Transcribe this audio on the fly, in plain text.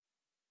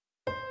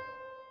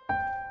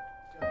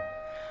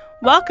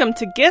Welcome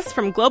to Gifts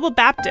from Global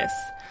Baptists,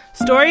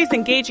 stories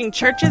engaging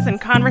churches in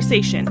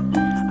conversation,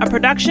 a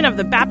production of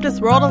the Baptist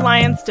World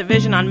Alliance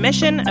Division on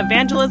Mission,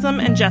 Evangelism,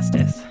 and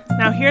Justice.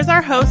 Now here's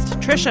our host,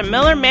 Tricia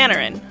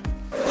Miller-Mannarin.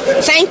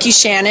 Thank you,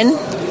 Shannon.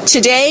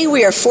 Today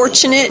we are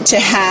fortunate to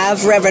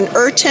have Reverend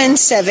Ertan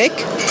Sevik,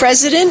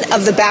 President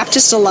of the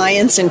Baptist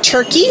Alliance in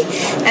Turkey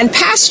and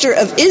pastor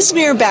of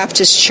Izmir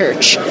Baptist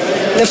Church,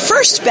 the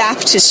first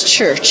Baptist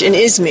church in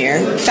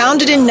Izmir,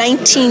 founded in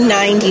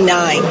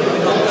 1999.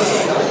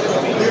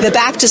 The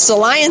Baptist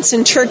Alliance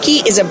in Turkey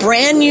is a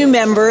brand new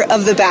member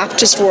of the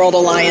Baptist World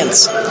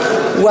Alliance.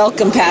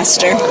 Welcome,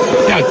 Pastor.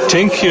 Yeah,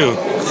 thank you.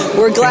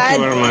 We're glad.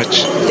 Thank you very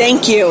much.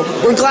 Thank you.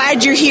 We're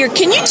glad you're here.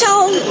 Can you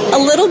tell a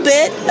little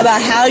bit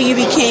about how you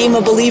became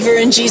a believer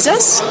in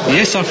Jesus?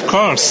 Yes, of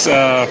course.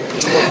 I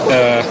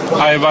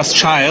was a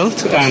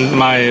child, and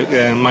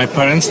my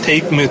parents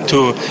take me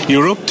to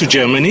Europe, to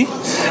Germany,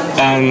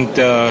 and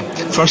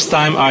first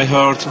time I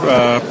heard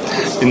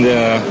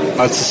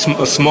as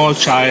a small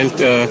child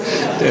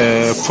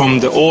from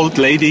the old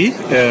lady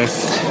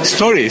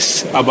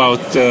stories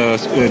about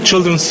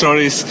children's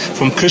stories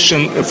from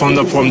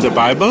from the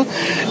Bible.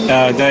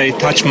 They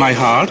touch my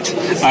heart.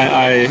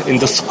 In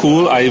the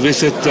school I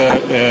visit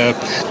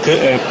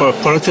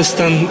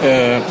Protestant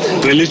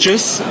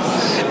religious,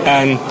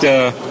 and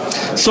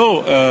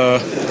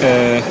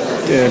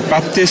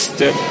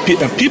Baptist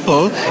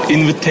people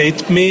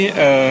invited me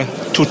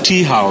to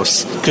tea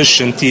house,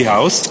 Christian tea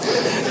house.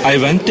 I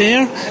went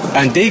there,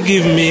 and they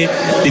give me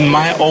in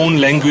my own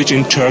language,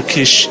 in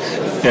Turkish,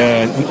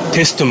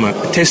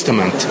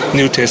 Testament,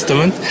 New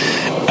Testament,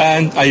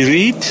 and I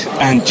read,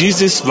 and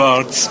Jesus'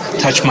 words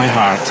touch my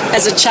heart.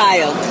 As a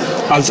child?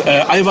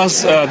 I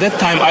was that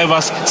time I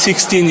was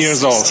 16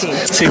 years old.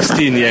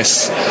 16,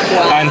 yes.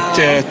 Wow. And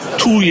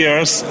 2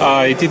 years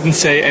I didn't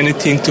say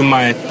anything to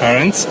my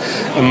parents.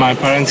 My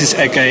parents is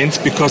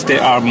against because they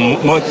are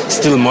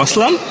still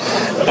Muslim.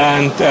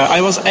 And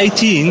I was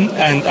 18,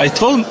 and I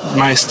told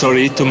my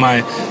story to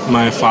my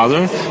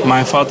father.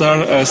 My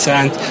father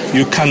said,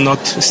 "You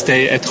cannot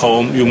stay at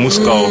home. You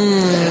must go."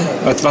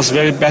 It was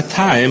very bad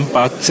time,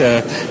 but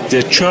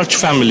the church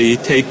family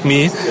take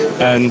me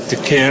and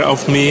take care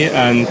of me,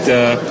 and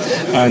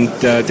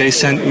they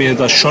sent me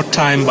the short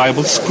time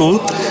Bible school.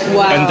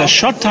 Wow. And the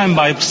short time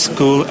Bible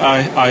school,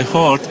 I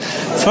heard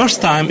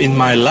first time in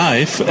my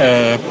life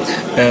a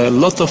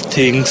lot of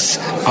things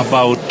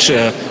about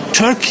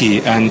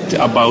Turkey and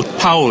about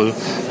Paul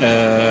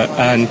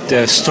and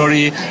the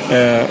story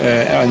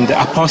and the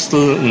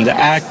apostle and the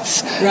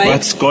Acts, right.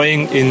 What's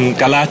going in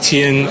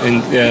Galatian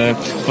and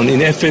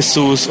in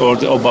Ephesus, or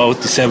about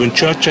the 7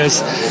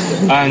 churches.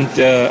 And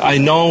I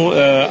know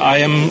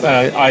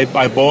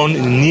I born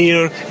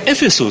near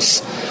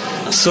Ephesus.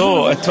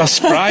 So it was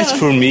surprise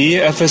for me.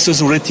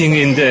 Ephesus written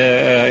in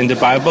the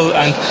Bible,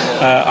 and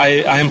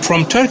I am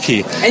from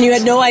Turkey. And you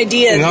had no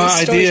idea. No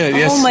idea.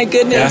 Yes. Oh my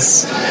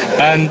goodness.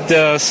 Yeah. And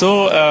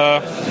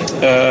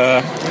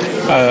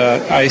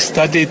I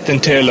studied in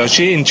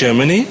theology in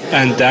Germany,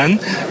 and then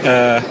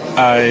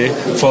I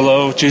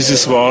follow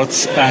Jesus'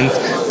 words and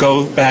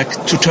go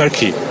back to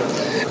Turkey.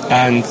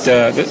 And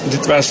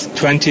it was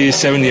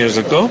 27 years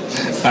ago,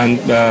 and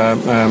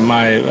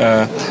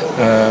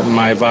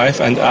my wife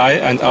and I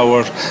and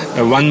our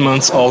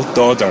 1-month-old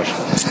daughter.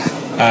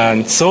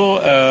 And so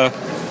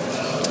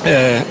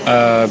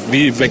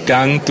we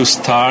began to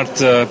start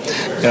to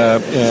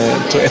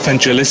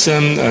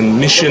evangelism and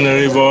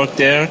missionary work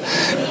there,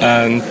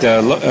 and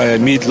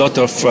meet a lot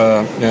of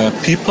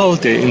people.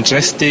 They're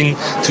interesting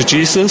to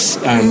Jesus,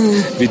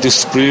 and we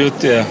distribute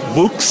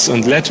books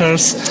and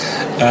letters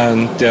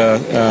and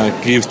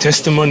give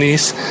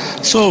testimonies.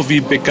 So we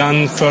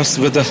began first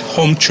with the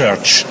home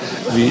church.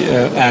 We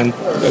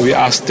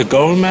asked the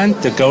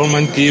government. The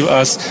government gave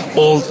us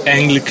old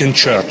Anglican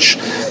church.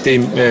 They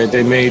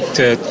made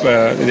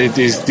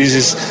this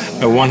is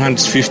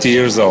 150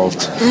 years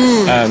old,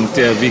 and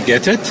we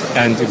get it,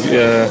 and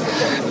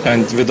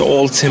with the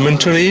old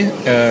cemetery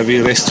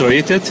we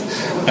restored it,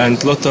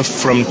 and a lot of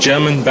from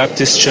German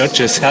Baptist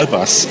churches help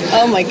us.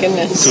 Oh my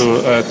goodness!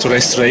 To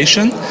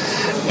restoration,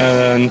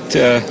 and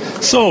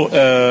so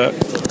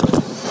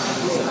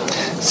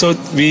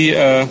we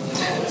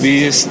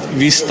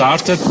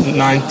started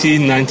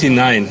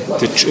 1999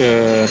 the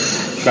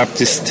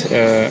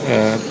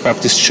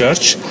Baptist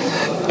Church,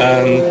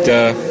 and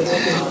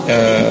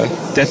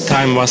that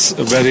time was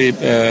a very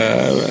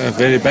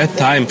bad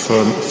time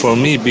for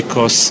me,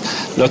 because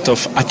a lot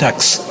of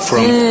attacks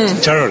from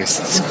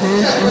terrorists.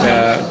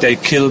 They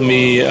kill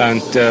me,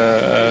 and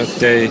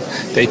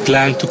they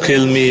plan to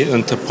kill me,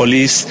 and the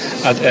police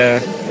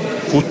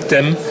put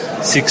them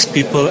 6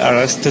 people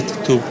arrested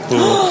to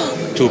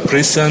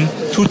prison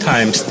 2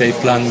 times. They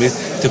planned me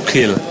to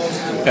kill.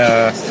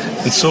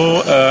 And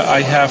so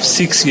I have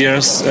 6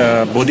 years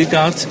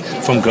bodyguard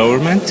from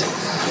government,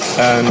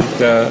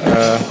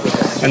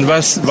 and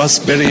was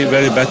very,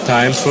 very bad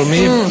time for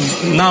me.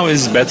 Now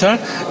is better.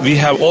 We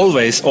have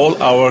always all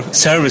our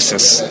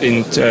services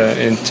in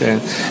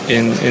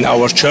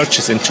our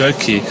churches in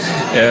Turkey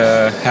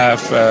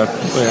have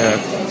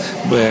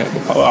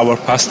our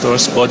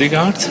pastor's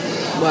bodyguard.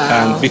 Wow.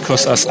 And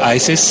because of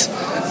ISIS,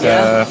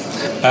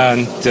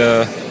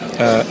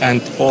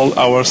 and all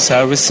our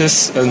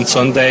services on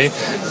Sunday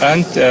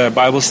and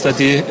Bible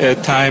study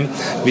time,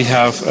 we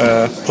have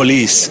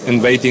police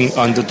waiting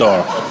on the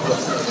door.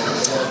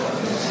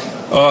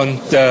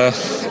 And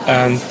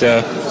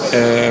a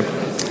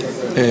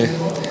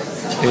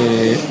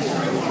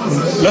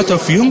lot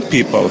of young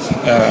people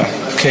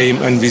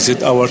came and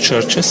visit our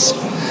churches.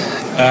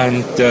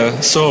 And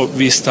so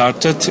we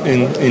started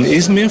in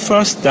Izmir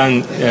first,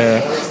 then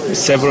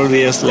several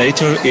years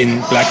later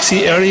in Black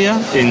Sea area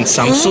in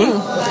Samsun,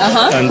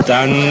 and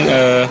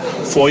then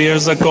 4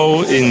 years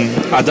ago in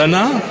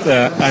Adana,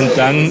 and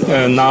then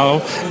now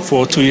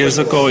for 2 years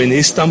ago in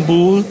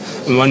Istanbul,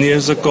 1 year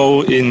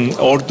ago in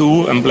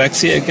Ordu and Black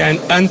Sea again,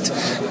 and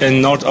in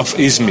north of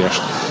Izmir.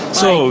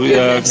 So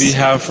we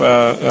have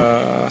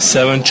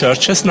 7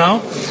 churches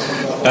now.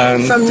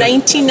 And from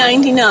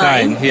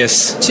 1999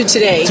 yes, to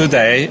today.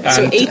 And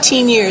so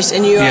 18 years,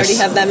 and you already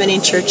have that many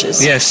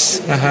churches.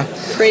 Yes.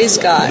 Praise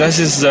God. This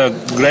is a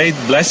great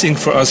blessing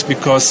for us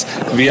because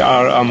we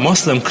are a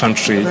Muslim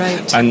country,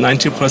 right. And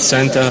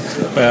 90%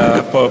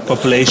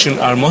 population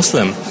are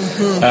Muslim,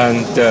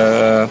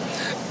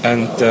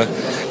 and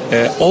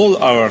all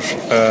our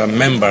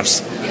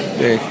members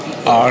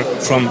are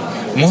from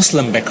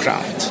Muslim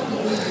background.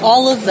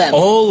 All of them.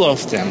 All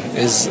of them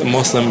is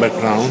Muslim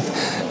background.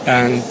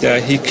 And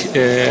he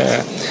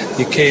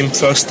came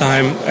first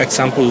time,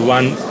 example,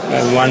 one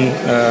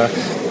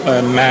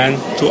man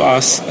to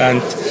us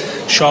and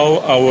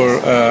show our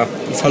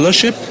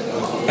fellowship,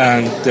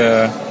 and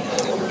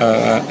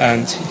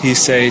he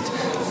said,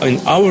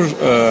 in our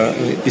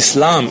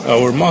Islam,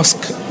 our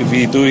mosque,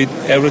 we do it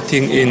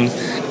everything in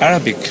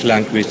Arabic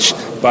language,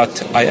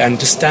 but I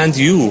understand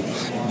you,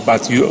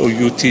 but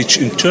you teach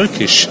in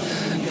Turkish.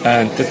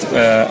 And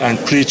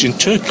preach in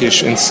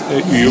Turkish, and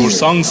your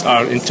songs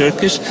are in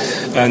Turkish,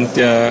 and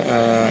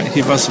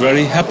he was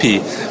very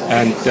happy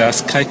and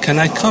asked, can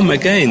I come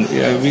again?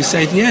 We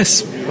said,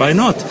 yes, why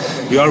not?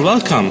 You are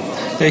welcome.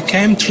 They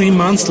came 3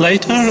 months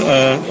later,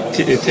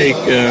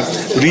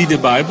 read the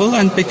Bible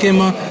and became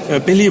a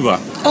believer.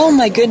 Oh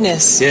my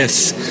goodness.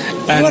 Yes.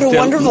 And, what a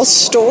wonderful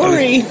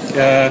story.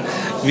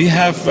 We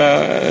have,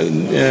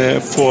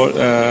 for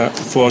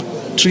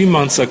 3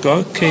 months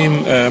ago,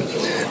 came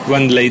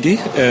one lady.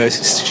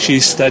 She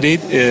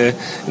studied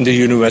in the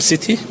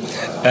university,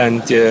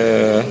 and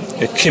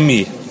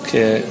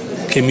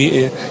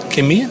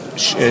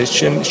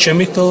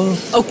chemical.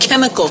 Oh,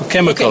 chemical.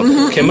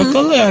 Chemical, okay.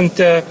 Chemical, and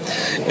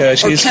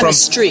she is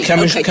chemistry.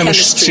 from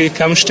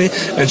chemistry,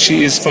 and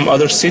she is from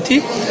other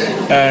city,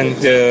 and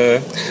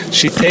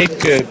she take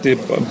the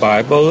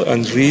Bible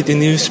and read the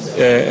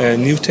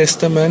New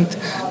Testament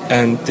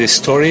and the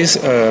stories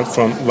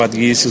from what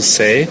Jesus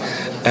say,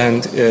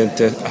 and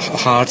the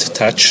heart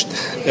touched,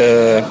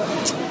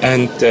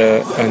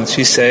 and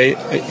she say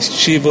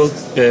she will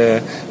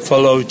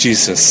follow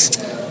Jesus.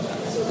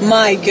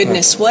 My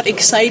goodness, what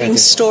exciting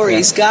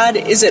stories. God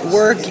is at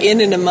work in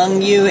and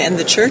among you and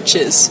the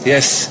churches.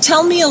 Yes.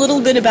 Tell me a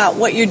little bit about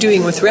what you're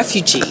doing with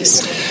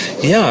refugees.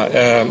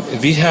 Yeah,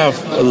 we have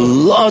a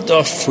lot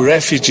of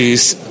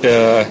refugees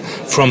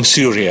from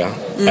Syria,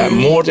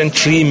 more than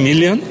 3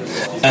 million,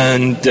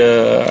 and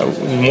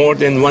more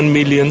than 1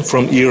 million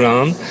from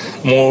Iran,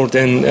 more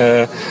than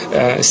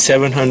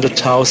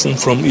 700,000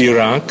 from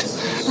Iraq,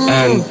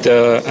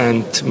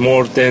 and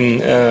more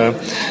than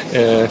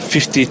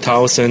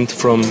 50,000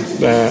 from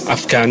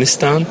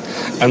Afghanistan,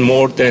 and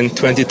more than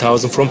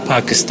 20,000 from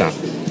Pakistan.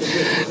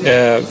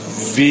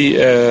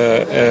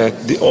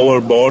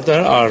 Our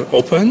border are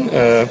open,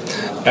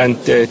 and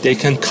they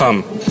can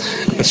come.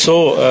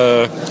 So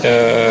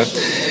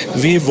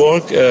we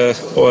work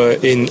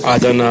in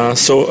Adana,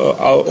 so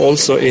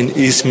also in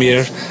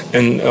Izmir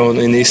and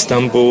in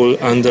Istanbul,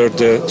 under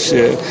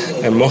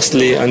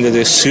mostly under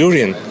the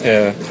Syrian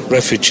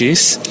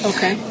refugees.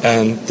 Okay.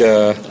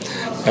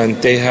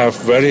 And they have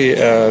very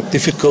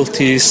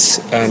difficulties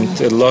and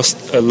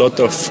lost a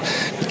lot of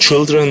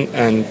children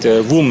and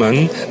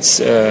women.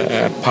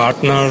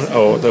 Partner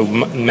or the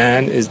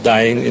man is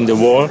dying in the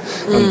war,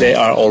 and they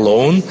are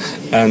alone.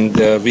 And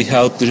we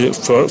help,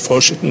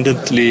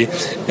 fortunately,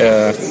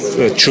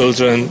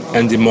 children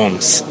and the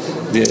moms.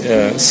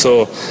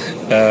 So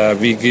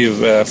we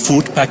give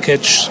food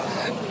package,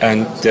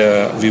 and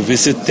we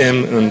visit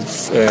them and,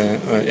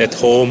 at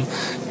home,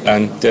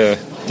 and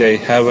they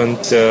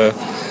haven't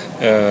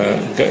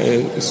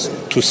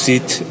to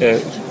sit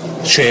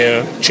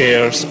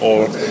chairs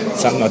or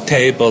some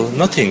table,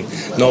 nothing,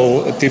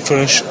 no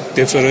difference,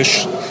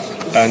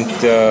 and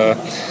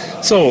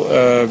so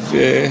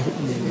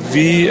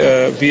we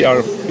are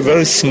a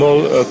very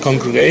small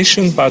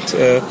congregation, but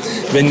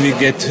when we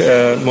get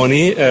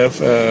money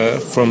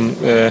from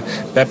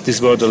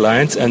Baptist World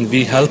Alliance, and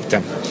we help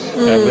them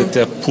with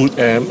the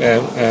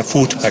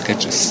food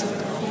packages.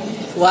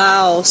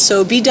 Wow,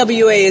 so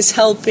BWA is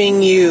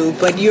helping you,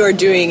 but you are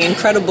doing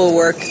incredible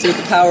work through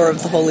the power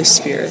of the Holy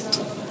Spirit.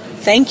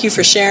 Thank you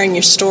for sharing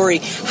your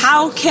story.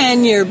 How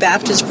can your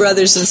Baptist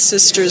brothers and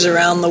sisters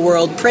around the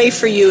world pray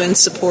for you and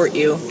support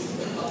you?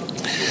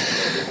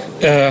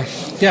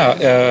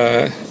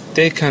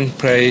 They can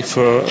pray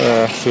for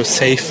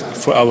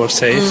our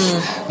safe,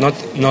 not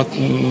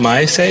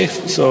my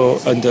safe. So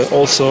and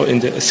also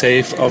in the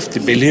safe of the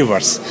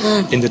believers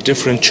in the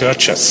different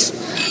churches.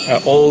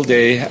 All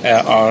they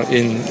are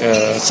in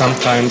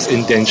sometimes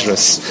in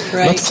dangerous.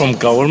 Right. Not from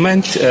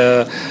government.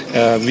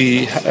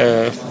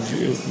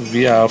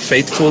 We are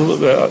faithful.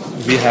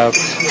 We have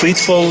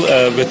fruitful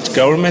with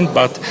government,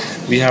 but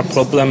we have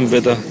problem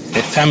with the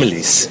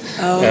families.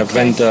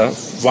 When the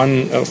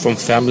one from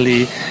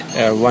family,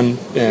 one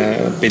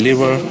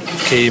believer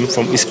came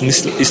from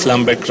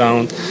Islam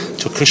background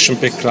to Christian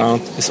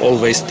background, is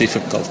always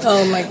difficult.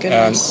 Oh my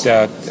goodness!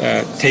 And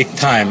take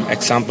time.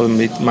 Example,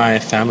 with my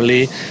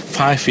family,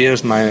 5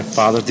 years my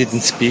father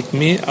didn't speak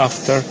me.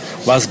 After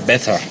was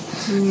better,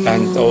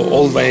 and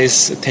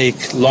always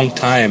take long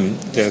time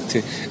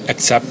to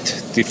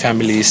accept the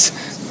families,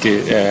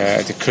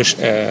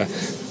 the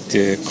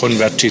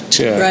converted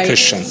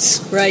Christians.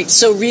 Right.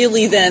 So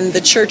really then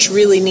the church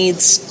really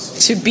needs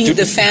to be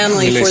the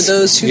family for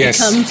those who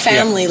become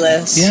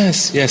familyless.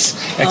 Yes.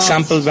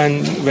 Example,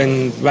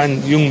 when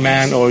one young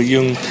man or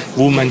young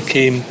woman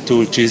came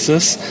to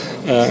Jesus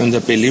and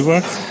the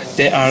believer,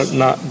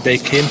 they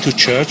came to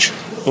church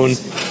and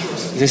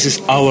this is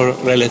our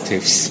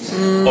relatives.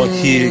 Or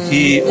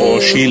he or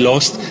she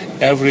lost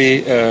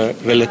every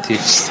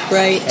relatives.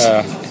 Right.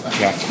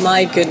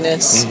 My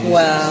goodness.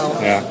 Wow.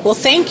 Yeah. Well,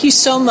 thank you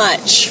so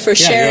much for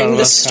sharing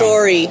this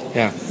story.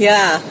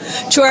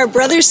 To our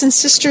brothers and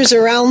sisters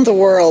around the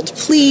world,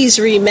 please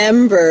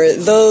remember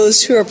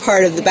those who are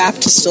part of the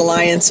Baptist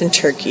Alliance in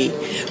Turkey.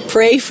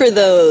 Pray for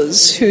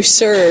those who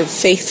serve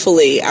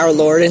faithfully our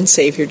Lord and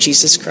Savior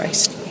Jesus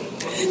Christ.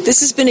 This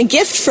has been a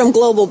gift from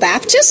Global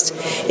Baptist.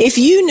 If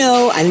you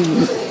know a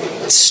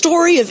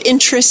story of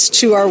interest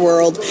to our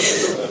world,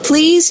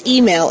 please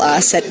email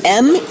us at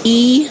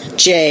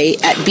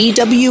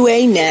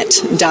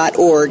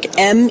mej@bwanet.org,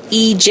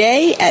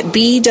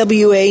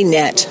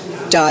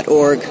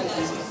 mej@bwanet.org.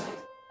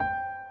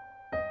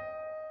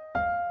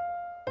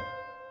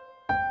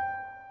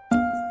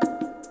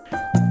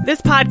 This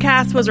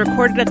podcast was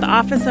recorded at the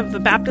office of the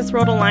Baptist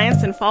World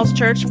Alliance in Falls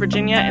Church,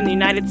 Virginia, in the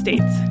United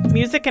States.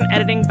 Music and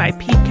editing by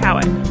Pete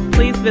Cowett.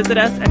 Please visit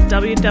us at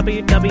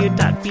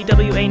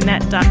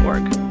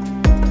www.bwanet.org.